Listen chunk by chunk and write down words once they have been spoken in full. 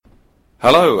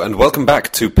Hello, and welcome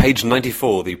back to Page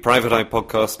 94, the Private Eye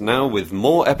podcast, now with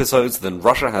more episodes than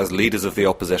Russia has leaders of the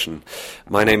opposition.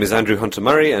 My name is Andrew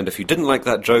Hunter-Murray, and if you didn't like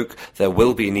that joke, there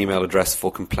will be an email address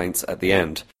for complaints at the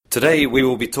end. Today we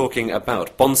will be talking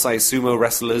about bonsai sumo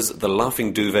wrestlers, the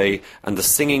laughing duvet, and the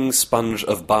singing sponge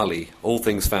of Bali, all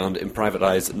things found in Private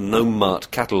Eye's Gnome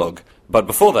Mart catalogue. But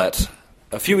before that,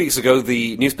 a few weeks ago,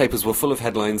 the newspapers were full of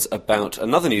headlines about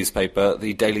another newspaper,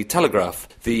 the Daily Telegraph.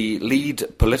 The lead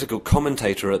political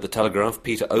commentator at the Telegraph,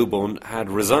 Peter Oborne, had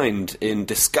resigned in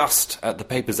disgust at the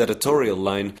paper's editorial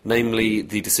line, namely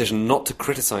the decision not to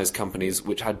criticise companies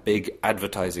which had big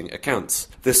advertising accounts.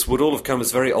 This would all have come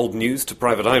as very old news to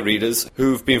Private Eye readers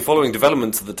who've been following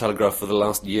developments at the Telegraph for the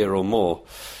last year or more.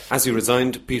 As he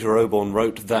resigned, Peter Oborne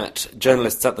wrote that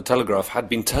journalists at the Telegraph had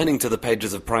been turning to the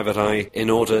pages of Private Eye in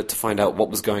order to find out what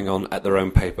was going on at their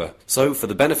own paper. So, for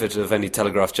the benefit of any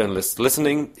Telegraph journalists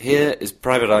listening, here is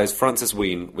Private Eye's Francis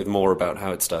Wheen with more about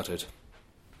how it started.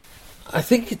 I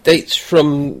think it dates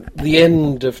from the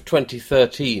end of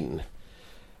 2013,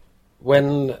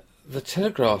 when the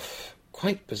Telegraph,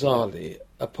 quite bizarrely,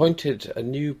 appointed a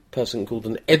new person called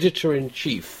an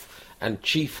editor-in-chief and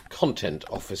chief content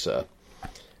officer.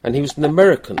 And he was an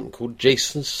American called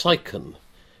Jason Sycan,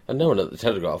 and no one at the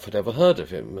Telegraph had ever heard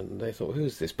of him. And they thought,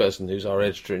 who's this person who's our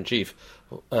editor-in-chief?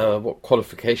 What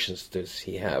qualifications does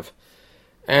he have?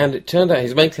 And it turned out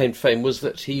his main claim to fame was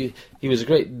that he was a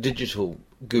great digital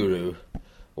guru,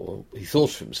 or he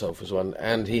thought of himself as one,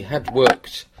 and he had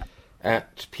worked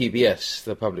at PBS,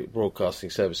 the public broadcasting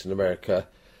service in America,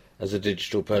 as a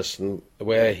digital person,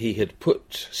 where he had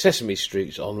put Sesame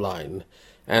Street online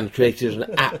and created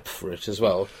an app for it as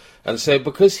well. And so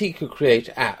because he could create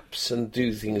apps and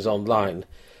do things online,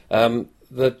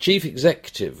 the chief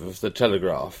executive of the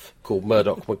Telegraph, called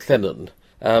Murdoch McLennan,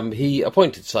 he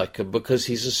appointed Sycan because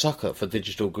he's a sucker for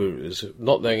digital gurus,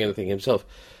 not knowing anything himself.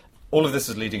 All of this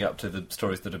is leading up to the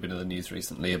stories that have been in the news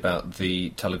recently about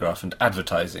the Telegraph and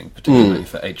advertising, particularly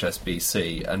for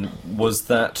HSBC. And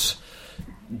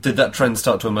did that trend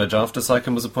start to emerge after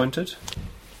Sycan was appointed?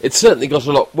 It certainly got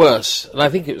a lot worse, and I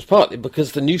think it was partly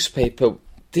because the newspaper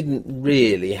didn't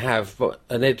really have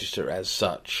an editor as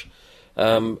such,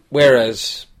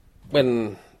 whereas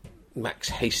when Max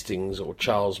Hastings or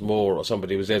Charles Moore or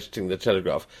somebody was editing the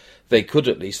Telegraph, they could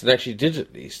at least, and actually did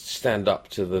at least, stand up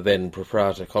to the then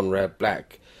proprietor Conrad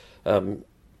Black.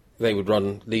 They would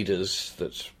run leaders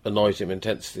that annoyed him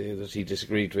intensely, that he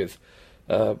disagreed with,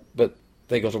 but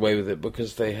they got away with it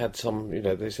because they had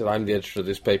they said, I'm the editor of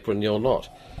this paper and you're not.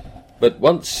 But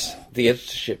once the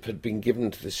editorship had been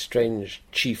given to this strange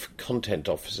chief content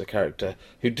officer character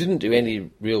who didn't do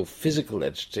any real physical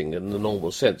editing in the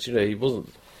normal sense, he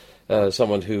wasn't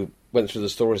someone who went through the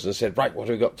stories and said, right, what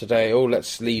have we got today? Oh,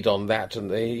 let's lead on that. And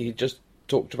he just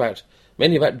talked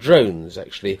mainly about drones,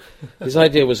 actually. His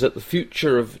idea was that the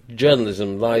future of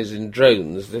journalism lies in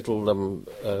drones, little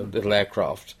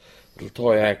aircraft, little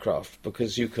toy aircraft,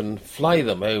 because you can fly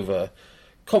them over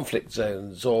conflict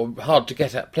zones or hard to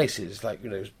get at places like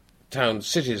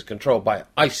cities controlled by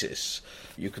ISIS.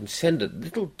 You can send a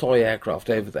little toy aircraft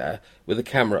over there with a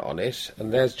camera on it,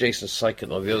 and there's Jason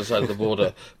Sycan on the other side of the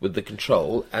border with the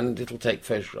control, and it'll take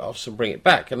photographs and bring it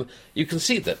back. And you can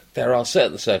see that there are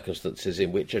certain circumstances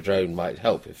in which a drone might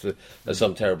help. If there's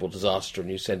some terrible disaster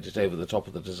and you send it over the top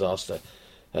of the disaster,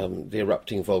 the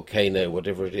erupting volcano,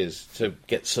 whatever it is, to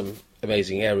get some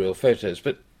amazing aerial photos.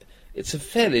 But it's a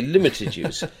fairly limited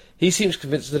use. He seems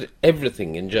convinced that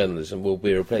everything in journalism will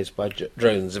be replaced by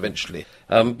drones eventually.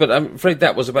 But I'm afraid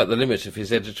that was about the limit of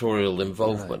his editorial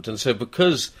involvement. Right. And so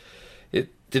because it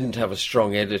didn't have a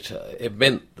strong editor, it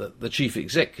meant that the chief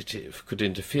executive could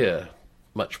interfere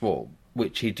much more,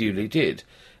 which he duly did.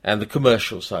 And the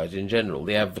commercial side in general,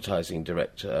 the advertising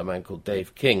director, a man called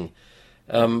Dave King,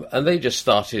 and they just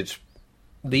started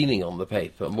leaning on the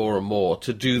paper more and more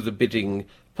to do the bidding,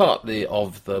 partly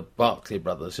of the Barclay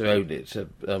brothers who owned it,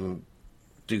 to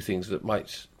do things that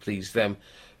might please them,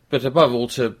 but above all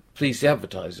to please the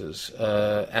advertisers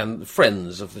and the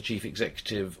friends of the chief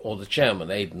executive or the chairman,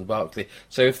 Aidan Barclay.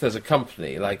 So if there's a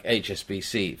company like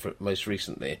HSBC, most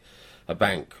recently, a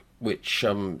bank, which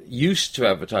used to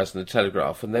advertise in the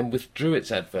Telegraph and then withdrew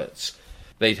its adverts,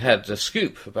 they'd had a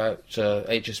scoop about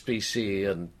HSBC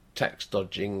and tax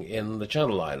dodging in the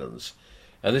Channel Islands.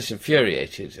 And this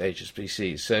infuriated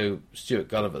HSBC, so Stuart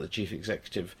Gulliver, the chief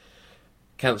executive,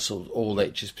 cancelled all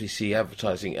HSBC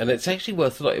advertising. And it's actually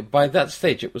worth a lot. By that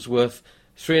stage, it was worth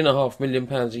 £3.5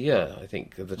 million a year, I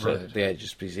think, the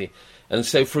HSBC. And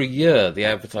so for a year, the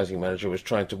advertising manager was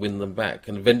trying to win them back.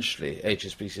 And eventually,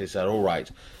 HSBC said, all right,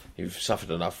 you've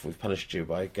suffered enough, we've punished you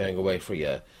by going away for a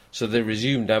year. So they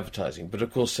resumed advertising. But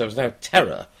of course there was now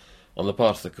terror on the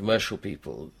part of the commercial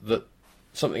people that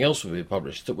something else would be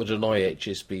published that would annoy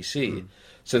HSBC.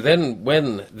 So then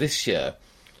when this year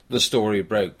the story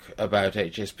broke about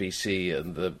HSBC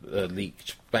and the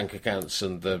leaked bank accounts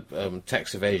and the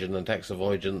tax evasion and tax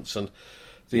avoidance and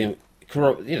the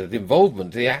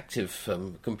involvement, the active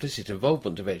complicit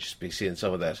involvement of HSBC in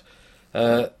some of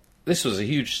that, this was a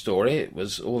huge story. It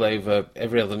was all over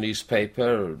every other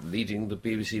newspaper, leading the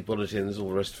BBC bulletins, all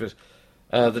the rest of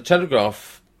it. The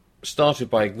Telegraph started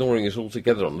by ignoring it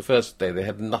altogether. On the first day they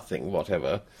had nothing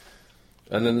whatever.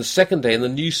 And then the second day in the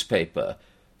newspaper,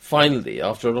 finally,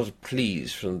 after a lot of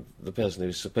pleas from the person who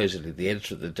was supposedly the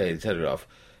editor of the Daily Telegraph,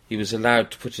 he was allowed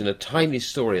to put in a tiny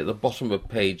story at the bottom of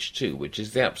page 2, which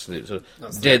is the absolute sort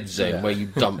of dead zone where you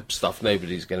dump stuff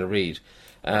nobody's going to read.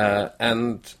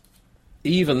 And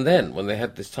even then, when they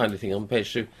had this tiny thing on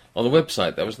page 2, on the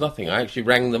website, there was nothing. I actually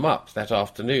rang them up that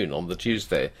afternoon on the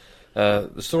Tuesday.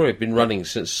 The story had been running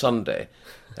since Sunday,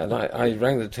 and I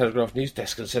rang the Telegraph news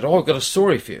desk and said, I've got a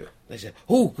story for you. They said,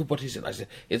 oh, good, what is it? I said,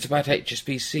 it's about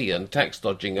HSBC and tax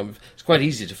dodging. It's quite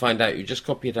easy to find out. You just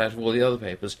copy it out of all the other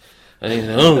papers. And he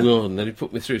said, oh, God. And then he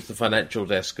put me through to the financial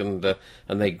desk, and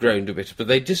they groaned a bit. But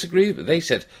they disagreed. But they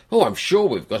said, oh, I'm sure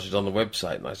we've got it on the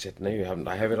website. And I said, no, you haven't.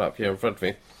 I have it up here in front of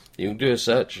me. You can do a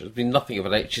search. There's been nothing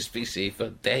about HSBC for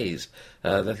days,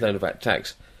 let alone about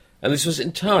tax. And this was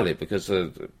entirely because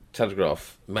the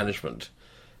Telegraph management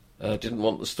didn't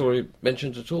want the story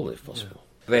mentioned at all, if possible. Yeah.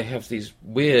 They have these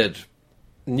weird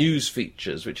news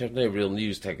features which have no real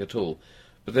news tag at all,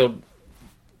 but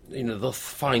they'll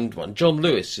find one. John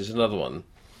Lewis is another one.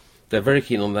 They're very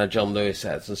keen on their John Lewis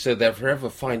ads, and so they're forever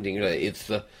finding it's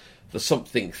the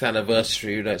somethingth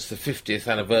anniversary, it's the 50th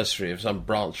anniversary of some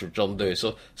branch of John Lewis,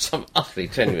 or some utterly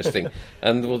tenuous thing,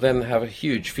 and will then have a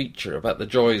huge feature about the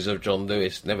joys of John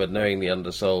Lewis, never knowingly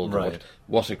undersold, right.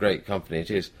 What a great company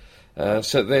it is.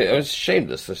 So it's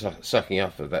shameless, the sucking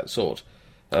up of that sort.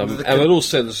 And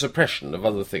also the suppression of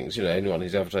other things, anyone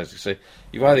who's advertising. So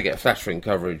you either get flattering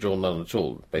coverage or none at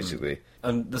all, basically.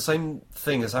 And the same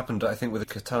thing has happened, I think, with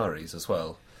the Qataris as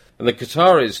well. And the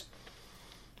Qataris,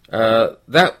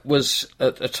 that was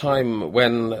at a time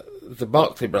when the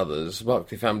Barclay brothers, the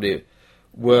Barclay family,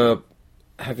 were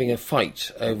having a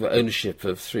fight over ownership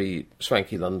of 3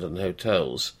 swanky London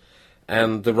hotels,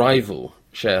 and the rival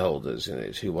shareholders in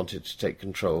it who wanted to take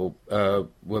control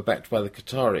were backed by the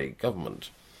Qatari government.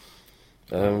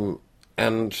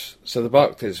 And so the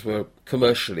Barclays were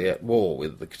commercially at war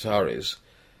with the Qataris.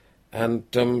 And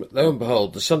lo and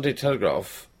behold, the Sunday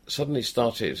Telegraph suddenly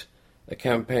started a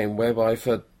campaign whereby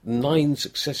for 9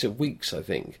 successive weeks, I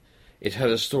think, it had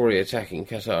a story attacking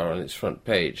Qatar on its front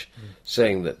page,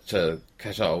 saying that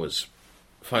Qatar was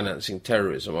financing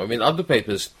terrorism. I mean, other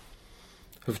papers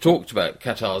have talked about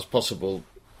Qatar's possible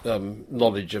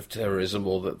knowledge of terrorism,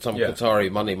 or that some Qatari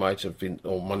money might have been,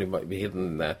 or money might be hidden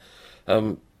in there.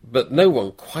 But no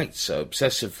one quite so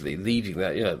obsessively leading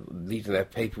their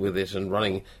paper with it and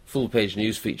running full-page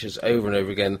news features over and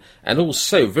over again, and all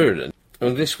so virulent.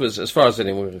 And this was, as far as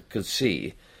anyone could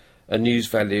see, a news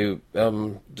value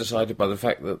decided by the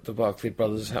fact that the Barclay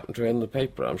brothers happened to own the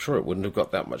paper. I'm sure it wouldn't have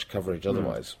got that much coverage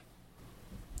otherwise.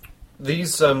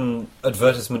 These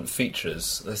advertisement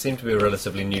features, they seem to be a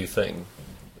relatively new thing.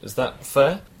 Is that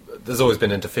fair? There's always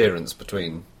been interference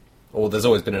there's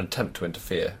always been an attempt to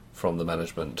interfere from the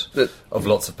management of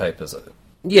lots of papers.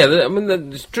 Yeah, I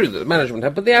mean, it's true that the management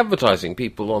have, but the advertising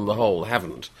people on the whole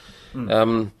haven't.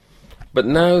 But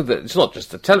now that it's not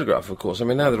just the Telegraph, of course. I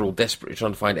mean, now they're all desperately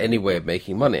trying to find any way of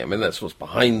making money. I mean, that's what's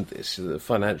behind this, the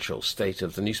financial state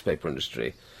of the newspaper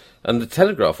industry. And the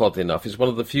Telegraph, oddly enough, is one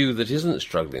of the few that isn't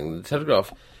struggling. The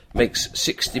Telegraph makes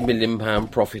 £60 million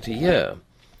profit a year.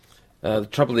 The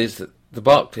trouble is that the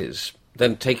Barclays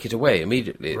then take it away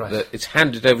immediately. Right. It's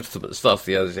handed over to them at the start of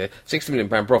the other year. £60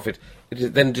 million profit,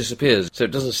 it then disappears, so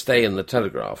it doesn't stay in the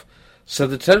Telegraph. So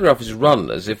the Telegraph is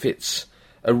run as if it's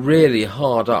a really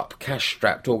hard-up,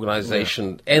 cash-strapped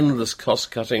organisation, endless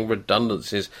cost-cutting,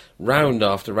 redundancies, round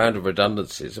after round of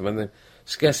redundancies. I mean, they've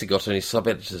scarcely got any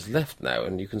sub-editors left now,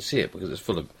 and you can see it because it's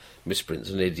full of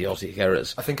misprints and idiotic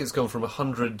errors. I think it's gone from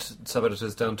 100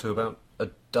 sub-editors down to about a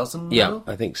dozen now? Yeah,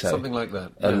 I think so. Something like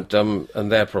that.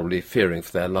 And they're probably fearing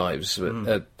for their lives.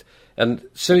 And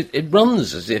so it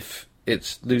runs as if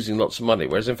it's losing lots of money,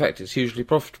 whereas in fact it's hugely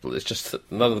profitable. It's just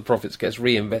that none of the profits gets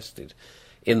reinvested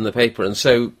in the paper. And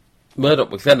so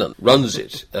Murdoch McLennan runs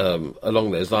it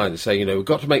along those lines, saying, we've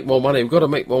got to make more money,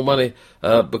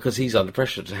 because he's under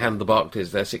pressure to hand the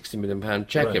Barclays their £60 million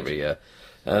cheque every year.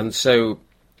 And so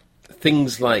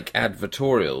things like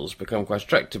advertorials become quite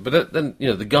attractive. But then,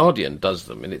 The Guardian does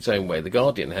them in its own way. The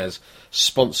Guardian has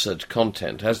sponsored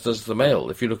content, as does the Mail.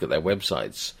 If you look at their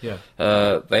websites,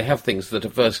 they have things that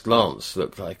at first glance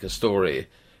look like a story,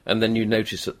 and then you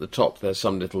notice at the top there's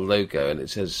some little logo and it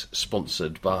says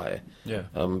sponsored by. Yeah.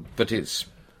 But it's,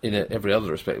 in every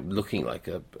other respect, looking like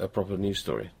a proper news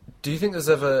story. Do you think there's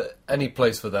ever any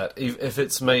place for that, if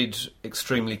it's made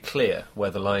extremely clear where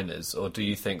the line is, or do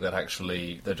you think that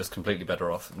actually they're just completely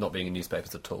better off not being in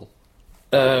newspapers at all?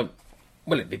 Well,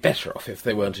 it'd be better off if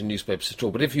they weren't in newspapers at all,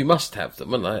 but if you must have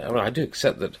them, and I do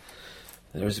accept that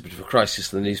there is a bit of a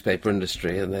crisis in the newspaper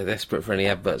industry and they're desperate for any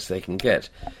adverts they can get,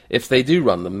 if they do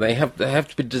run them, they have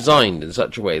to be designed in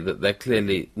such a way that they're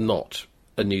clearly not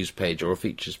a news page or a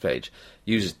features page.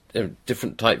 Use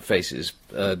different typefaces,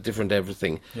 different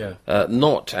everything. Yeah.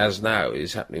 Not, as now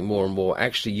is happening more and more,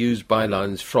 actually use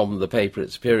bylines from the paper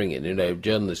it's appearing in.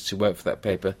 Journalists who work for that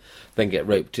paper then get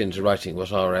roped into writing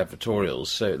what are advertorials,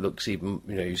 so it looks even,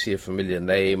 you see a familiar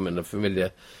name and a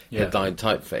familiar headline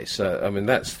typeface.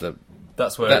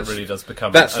 That's where it really does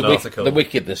become an article. The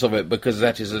wickedness of it, because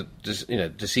that is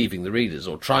deceiving the readers,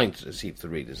 or trying to deceive the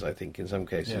readers, I think, in some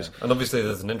cases. Yeah. And obviously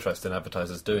there's an interest in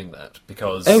advertisers doing that,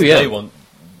 because they want,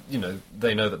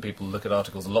 they know that people look at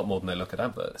articles a lot more than they look at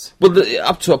adverts. Well,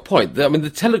 up to a point. The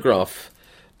Telegraph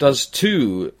does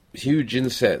two huge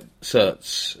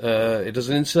inserts. It does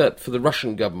an insert for the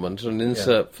Russian government and an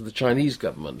insert for the Chinese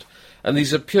government. And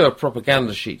these are pure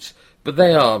propaganda sheets. But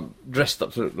they are dressed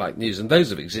up to look like news, and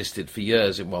those have existed for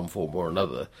years in one form or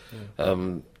another.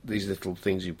 Yeah. These little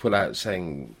things you pull out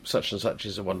saying such and such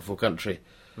is a wonderful country.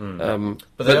 But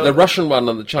the Russian one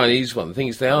and the Chinese one, the thing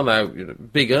is, they are now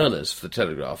big earners for the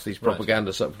Telegraph, these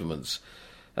propaganda supplements.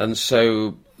 And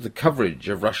so the coverage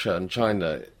of Russia and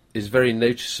China is very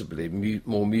noticeably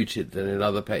more muted than in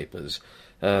other papers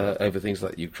over things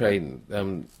like Ukraine.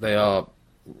 They are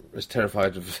as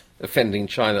terrified of offending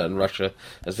China and Russia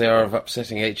as they are of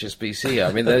upsetting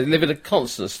HSBC. They live in a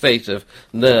constant state of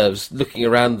nerves, looking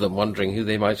around them, wondering who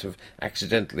they might have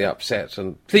accidentally upset.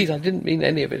 And please, I didn't mean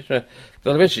any of it.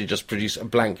 They'll eventually just produce a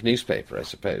blank newspaper, I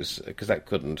suppose, because that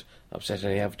couldn't upset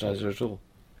any advertiser at all.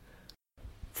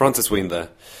 Francis Wheen there.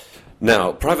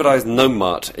 Now, privatised Gnome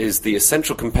Mart is the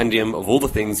essential compendium of all the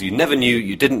things you never knew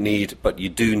you didn't need, but you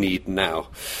do need now.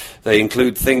 They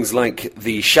include things like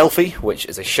the Shelfie, which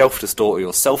is a shelf to store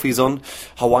your selfies on,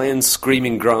 Hawaiian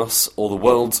screaming grass, or the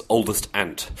world's oldest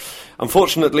ant.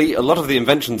 Unfortunately, a lot of the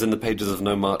inventions in the pages of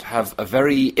Gnome Mart have a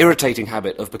very irritating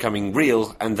habit of becoming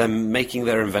real and then making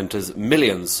their inventors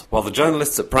millions, while the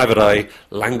journalists at Private Eye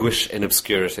languish in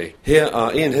obscurity. Here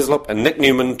are Ian Hislop and Nick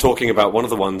Newman talking about one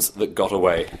of the ones that got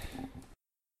away.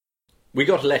 We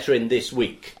got a letter in this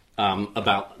week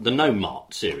about the Gnome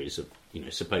Mart series of,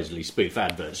 supposedly spoof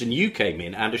adverts, and you came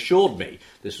in and assured me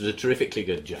this was a terrifically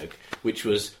good joke, which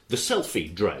was the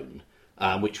selfie drone,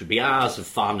 which would be hours of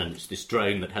fun, and it's this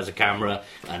drone that has a camera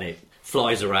and it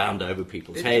flies around over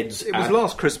people's heads. It was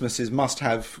last Christmas's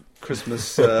must-have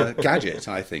Christmas gadget,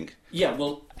 I think. Yeah,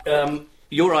 well,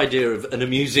 your idea of an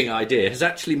amusing idea has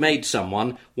actually made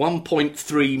someone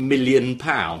 £1.3 million.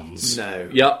 No.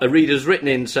 Yeah, a reader's written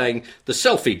in saying, the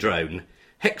selfie drone,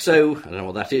 Hexo, I don't know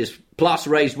what that is, plus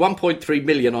raised 1.3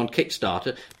 million on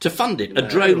Kickstarter to fund it. No. A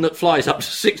drone that flies up to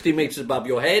 60 metres above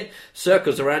your head,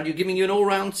 circles around you, giving you an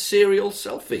all-round serial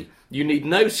selfie. You need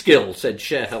no skill, said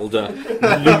shareholder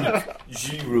Luke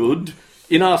Giroud.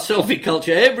 In our selfie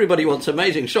culture, everybody wants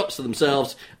amazing shots of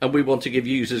themselves, and we want to give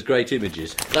users great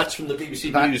images. That's from the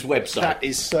BBC News website. That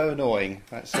is so annoying.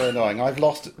 That's so annoying. I've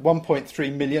lost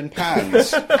 £1.3 million.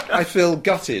 I feel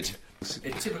gutted.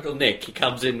 In typical Nick, he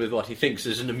comes in with what he thinks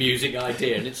is an amusing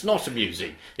idea, and it's not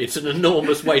amusing. It's an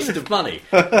enormous waste of money.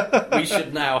 We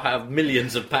should now have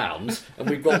millions of pounds, and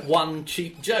we've got one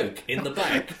cheap joke in the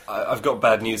back. I've got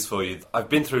bad news for you. I've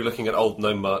been through looking at old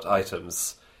Gnome Mart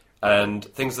items, and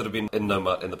things that have been in Gnome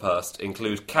Mart in the past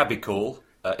include Cabby Call.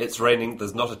 It's raining,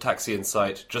 there's not a taxi in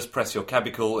sight, just press your Cabby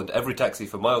Call and every taxi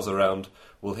for miles around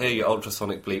will hear your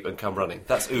ultrasonic bleep and come running.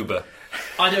 That's Uber.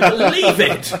 I don't believe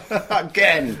it!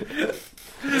 Again!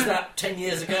 Was that 10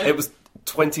 years ago? It was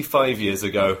 25 years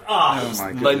ago. Oh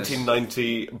my goodness.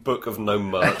 1990 Book of Gnome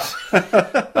Mart.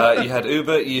 You had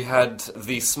Uber, you had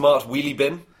the smart wheelie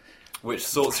bin, which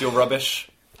sorts your rubbish,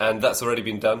 and that's already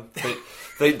been done.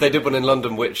 They did one in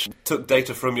London which took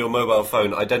data from your mobile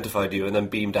phone, identified you, and then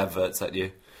beamed adverts at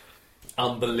you.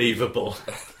 Unbelievable.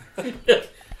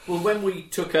 Well, when we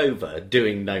took over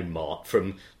doing Gnome Mart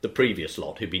from the previous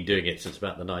lot, who'd been doing it since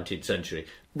about the 19th century,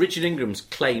 Richard Ingram's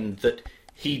claimed that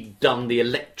he'd done the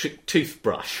electric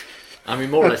toothbrush. I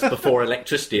mean, more or less before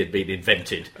electricity had been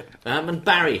invented. And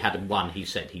Barry had one he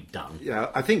said he'd done. Yeah,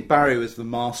 I think Barry was the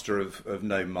master of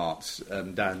gnome marts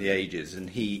down the ages, and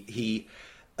he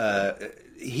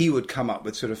would come up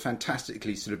with sort of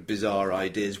fantastically sort of bizarre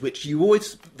ideas, which you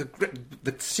always...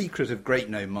 The secret of great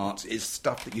gnome marts is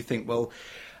stuff that you think, well,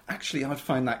 actually I'd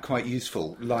find that quite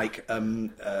useful. Like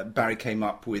Barry came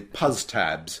up with Puzz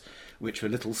tabs, which were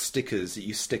little stickers that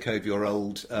you stick over your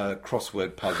old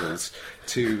crossword puzzles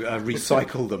to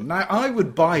recycle them. Now, I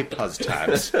would buy Puzz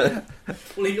tabs.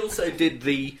 Well, he also did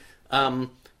the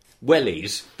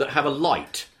wellies that have a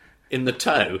light in the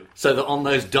toe, so that on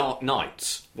those dark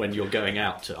nights, when you're going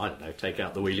out to, I don't know, take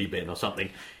out the wheelie bin or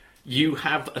something, you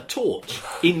have a torch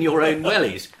in your own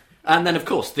wellies. And then, of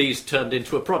course, these turned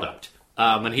into a product.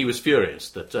 And he was furious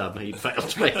that he'd failed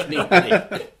to make any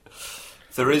money.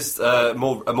 There is a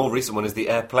more recent one is the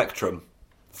air plectrum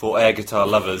for air guitar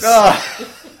lovers,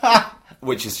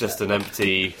 which is just an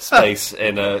empty space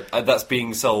in a that's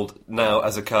being sold now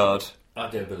as a card. I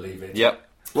don't believe it. Yep.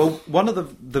 Well, one of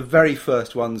the very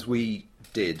first ones we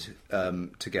did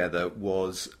together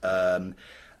was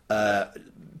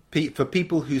for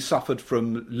people who suffered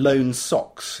from lone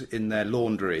socks in their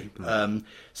laundry.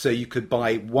 So you could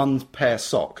buy one spare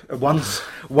sock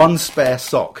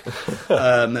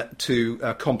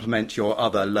to complement your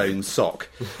other lone sock.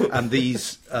 And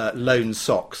these lone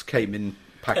socks came in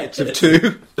packets of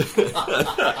 2.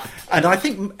 And I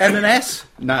think M&S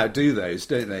now do those,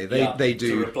 don't they? They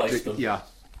do. To replace them. Yeah.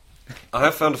 I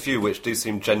have found a few which do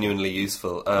seem genuinely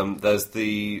useful. There's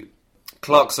the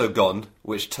Clarkso Gone,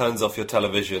 which turns off your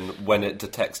television when it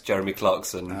detects Jeremy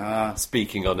Clarkson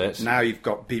speaking on it. Now you've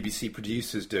got BBC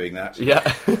producers doing that. Yeah.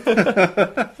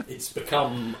 It's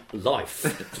become life.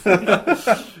 There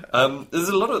are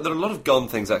a lot of Gone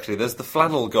things, actually. There's the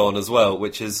Flannel Gone as well,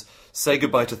 which is say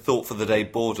goodbye to thought for the day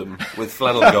boredom with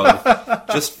Flannel Gone.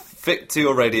 Just fit to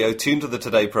your radio, tune to the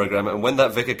Today programme, and when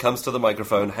that vicar comes to the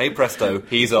microphone, hey presto,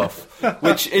 he's off.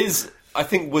 Which is... I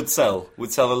think would sell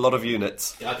a lot of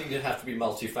units. I think you'd have to be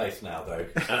multi-faith now, though.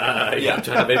 You have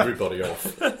to have everybody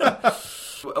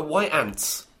off. Why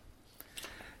ants?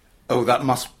 Oh, that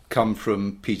must come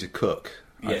from Peter Cook.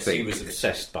 Yes, I think. he was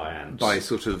obsessed by ants. By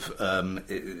sort of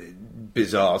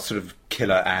bizarre sort of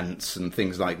killer ants and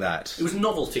things like that. It was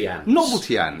novelty ants.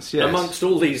 Novelty ants, yes. Amongst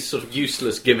all these sort of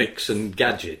useless gimmicks and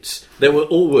gadgets, there were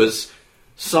always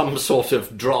some sort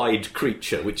of dried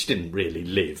creature which didn't really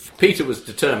live. Peter was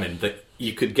determined that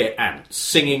you could get ants.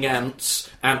 Singing ants,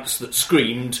 ants that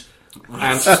screamed,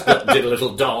 ants that did a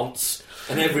little dance.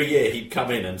 And every year he'd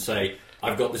come in and say,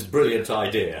 I've got this brilliant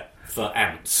idea for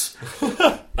ants.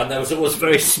 And there was always a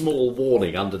very small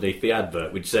warning underneath the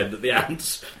advert which said that the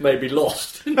ants may be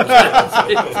lost. There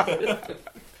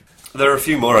are a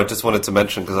few more I just wanted to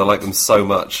mention because I like them so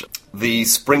much. The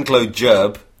Sprinklo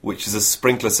Gerb, which is a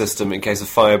sprinkler system in case a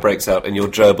fire breaks out in your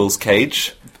gerbil's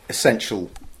cage.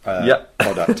 Essential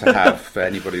product to have for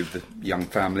anybody with a young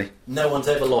family. No one's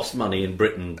ever lost money in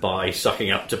Britain by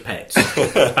sucking up to pets.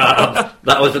 That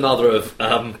was another of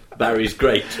Barry's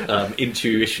great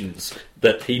intuitions,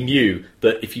 that he knew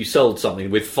that if you sold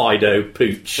something with Fido,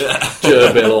 Pooch,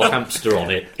 Gerbil or Hamster on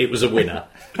it, it was a winner.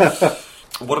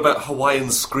 What about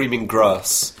Hawaiian Screaming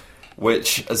Grass?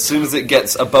 Which, as soon as it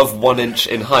gets above 1 inch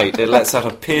in height, it lets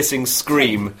out a piercing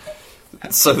scream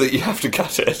so that you have to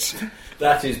cut it.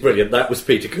 That is brilliant. That was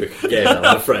Peter Cook again,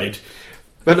 I'm afraid.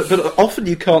 But often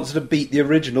you can't sort of beat the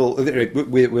original.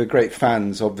 We're great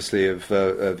fans, obviously, of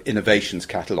Innovations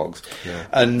catalogues. Yeah.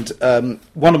 And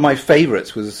one of my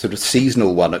favourites was a sort of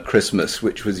seasonal one at Christmas,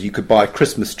 which was you could buy a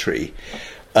Christmas tree,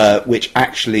 which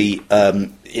actually,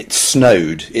 it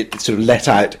snowed. It sort of let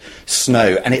out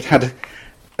snow, and it had...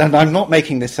 And I'm not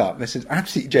making this up, this is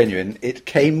absolutely genuine. It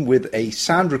came with a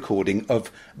sound recording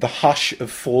of the hush of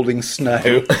falling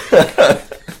snow.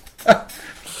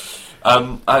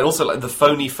 I also like the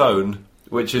phony phone,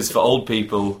 which is for old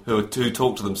people who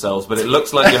talk to themselves, but it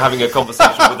looks like you're having a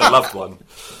conversation with a loved one.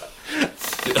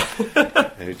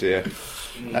 Oh dear.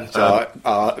 That's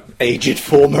our aged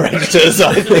former editors,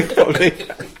 I think, probably.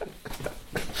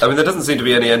 I mean, there doesn't seem to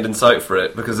be any end in sight for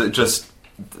it, because it just...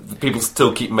 People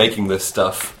still keep making this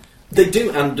stuff. They do,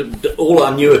 and all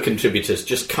our newer contributors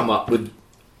just come up with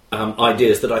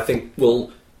ideas that I think,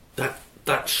 well,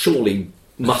 that surely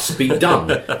must be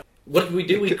done. What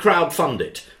do? We crowdfund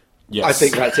it. Yes. I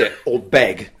think that's it, or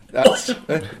beg. That's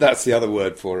the other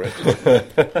word for it.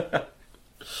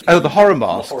 Oh, the horror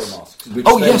masks. The horror masks.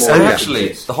 Oh, yes, and actually,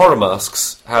 the horror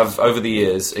masks have, over the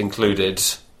years, included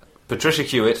Patricia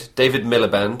Hewitt, David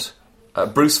Miliband,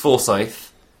 Bruce Forsyth,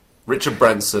 Richard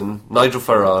Branson, Nigel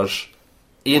Farage,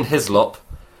 Ian Hislop,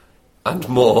 and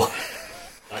more.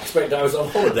 I expect I was on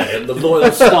holiday and the loyal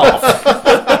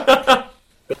staff.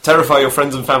 Terrify your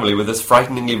friends and family with this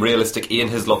frighteningly realistic Ian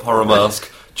Hislop horror mask.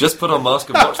 Just put on mask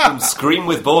and watch them scream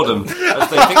with boredom as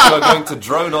they think you are going to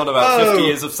drone on about 50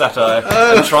 years of satire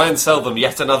and try and sell them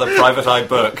yet another Private Eye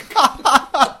book.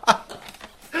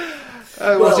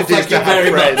 Well, thank you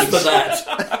very much for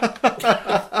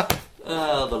that.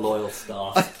 The loyal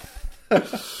staff.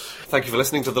 Thank you for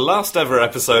listening to the last ever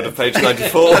episode of Page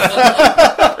 94.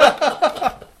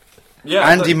 Yeah,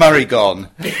 Andy Murray gone.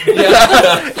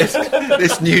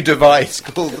 This new device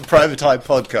called the Private Eye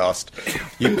Podcast.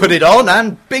 You put it on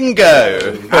and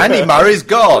bingo! Andy Murray's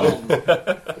gone.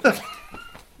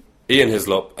 Ian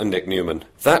Hislop and Nick Newman.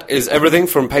 That is everything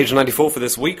from Page 94 for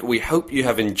this week. We hope you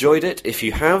have enjoyed it. If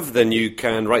you have, then you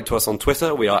can write to us on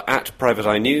Twitter. We are at Private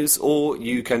Eye News, or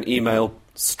you can email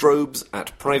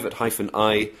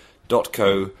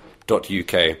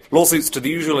strobes@private-eye.co.uk. Lawsuits to the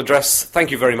usual address.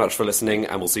 Thank you very much for listening,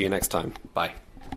 and we'll see you next time. Bye.